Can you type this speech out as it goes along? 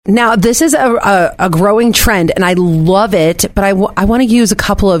Now, this is a growing trend, and I love it, but I want to use a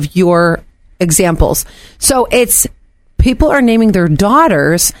couple of your examples. So it's people are naming their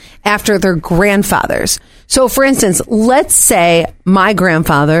daughters after their grandfathers. So, for instance, let's say my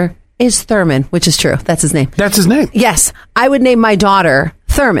grandfather is Thurman, which is true. That's his name. That's his name. Yes. I would name my daughter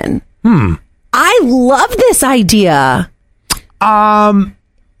Thurman. I love this idea. I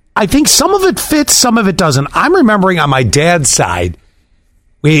think some of it fits, some of it doesn't. I'm remembering on my dad's side,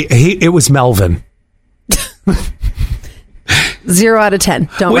 it was Melvin. 0 out of 10.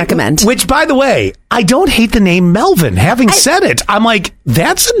 Don't recommend. Which, by the way, I don't hate the name Melvin. Having said it, I'm like,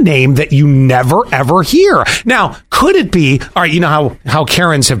 that's a name that you never, ever hear. Now, could it be, all right, you know how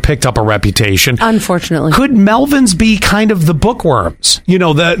Karens have picked up a reputation. Unfortunately. Could Melvins be kind of the bookworms? You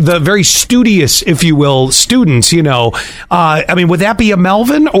know, the very studious, if you will, students, you know. I mean, would that be a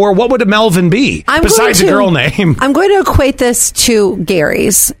Melvin? Or what would a Melvin be besides a girl name? I'm going to equate this to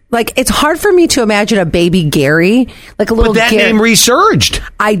Gary's. Like, it's hard for me to imagine a baby Gary, like a little. But that Gary. Name resurged.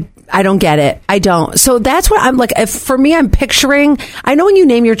 I don't get it. I don't. So that's what I'm like. For me, I'm picturing. I know when you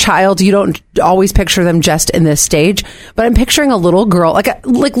name your child, you don't always picture them just in this stage, but I'm picturing a little girl, like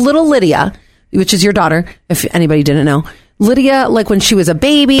little Lydia, which is your daughter, if anybody didn't know. Lydia, like when she was a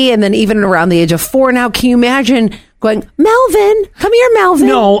baby, and then even around the age of 4 now. Can you imagine going, Melvin, come here, Melvin?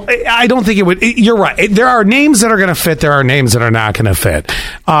 No, I don't think it would. You're right. There are names that are going to fit. There are names that are not going to fit.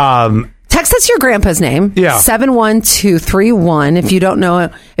 Text us your grandpa's name. Yeah. 71231. If you don't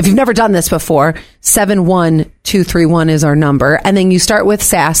know, if you've never done this before, 71231 is our number. And then you start with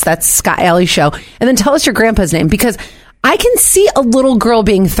Sass. That's Scott Alley Show. And then tell us your grandpa's name, because I can see a little girl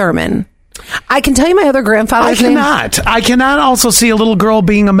being Thurman. I can tell you my other grandfather's name. I cannot also see a little girl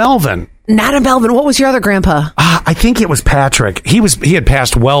being a Melvin. Not a Melvin. What was your other grandpa? I think it was Patrick. He had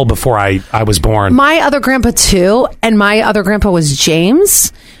passed well before I was born. My other grandpa too. And my other grandpa was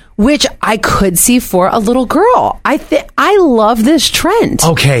James, which I could see for a little girl. I love this trend.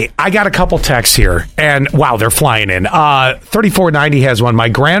 Okay, I got a couple texts here, and wow, they're flying in. 3490 has one. My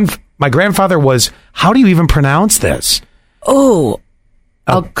grandfather was, how do you even pronounce this? Oh,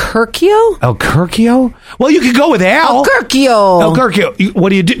 Alcurcio? Alcurcio? Well, you could go with Al. Alcurcio. What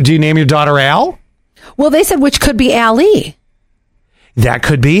do you do? Do you name your daughter Al? Well, they said which could be Ali. That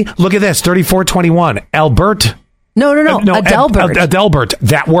could be. Look at this, 3421. Albert. No. Adelbert. Adelbert.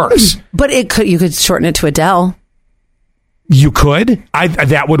 That works. But you could shorten it to Adele. You could.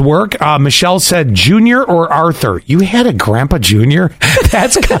 That would work. Michelle said Junior or Arthur. You had a Grandpa Junior?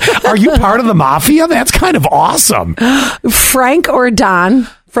 Are you part of the mafia? That's kind of awesome. Frank or Don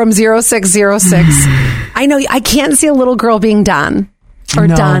from 0606. I know. I can't see a little girl being Don. Or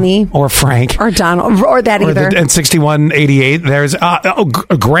Donnie. Or Frank. Or Donald. Or that either. And 6188, there's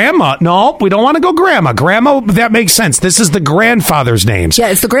Grandma. No, we don't want to go Grandma. Grandma, that makes sense. This is the grandfather's names. Yeah,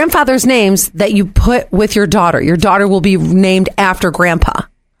 it's the grandfather's names that you put with your daughter. Your daughter will be named after Grandpa.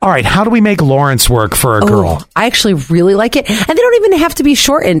 All right, how do we make Lawrence work for a girl? I actually really like it. And they don't even have to be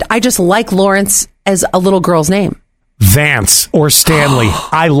shortened. I just like Lawrence as a little girl's name. Vance or Stanley.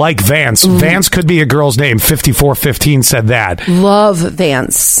 I like Vance. Vance could be a girl's name. 5415 said that. Love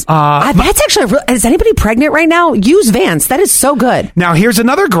Vance. That's actually, is anybody pregnant right now? Use Vance. That is so good. Now, here's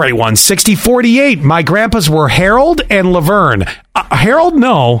another great one. 6048. My grandpas were Harold and Laverne. Harold,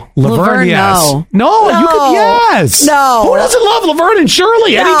 no. Laverne, yes. No, you could, yes. No. Who doesn't love Laverne and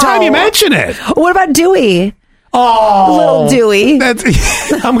Shirley anytime you mention it? What about Dewey? Oh. Little Dewey.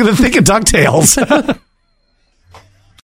 I'm going to think of DuckTales.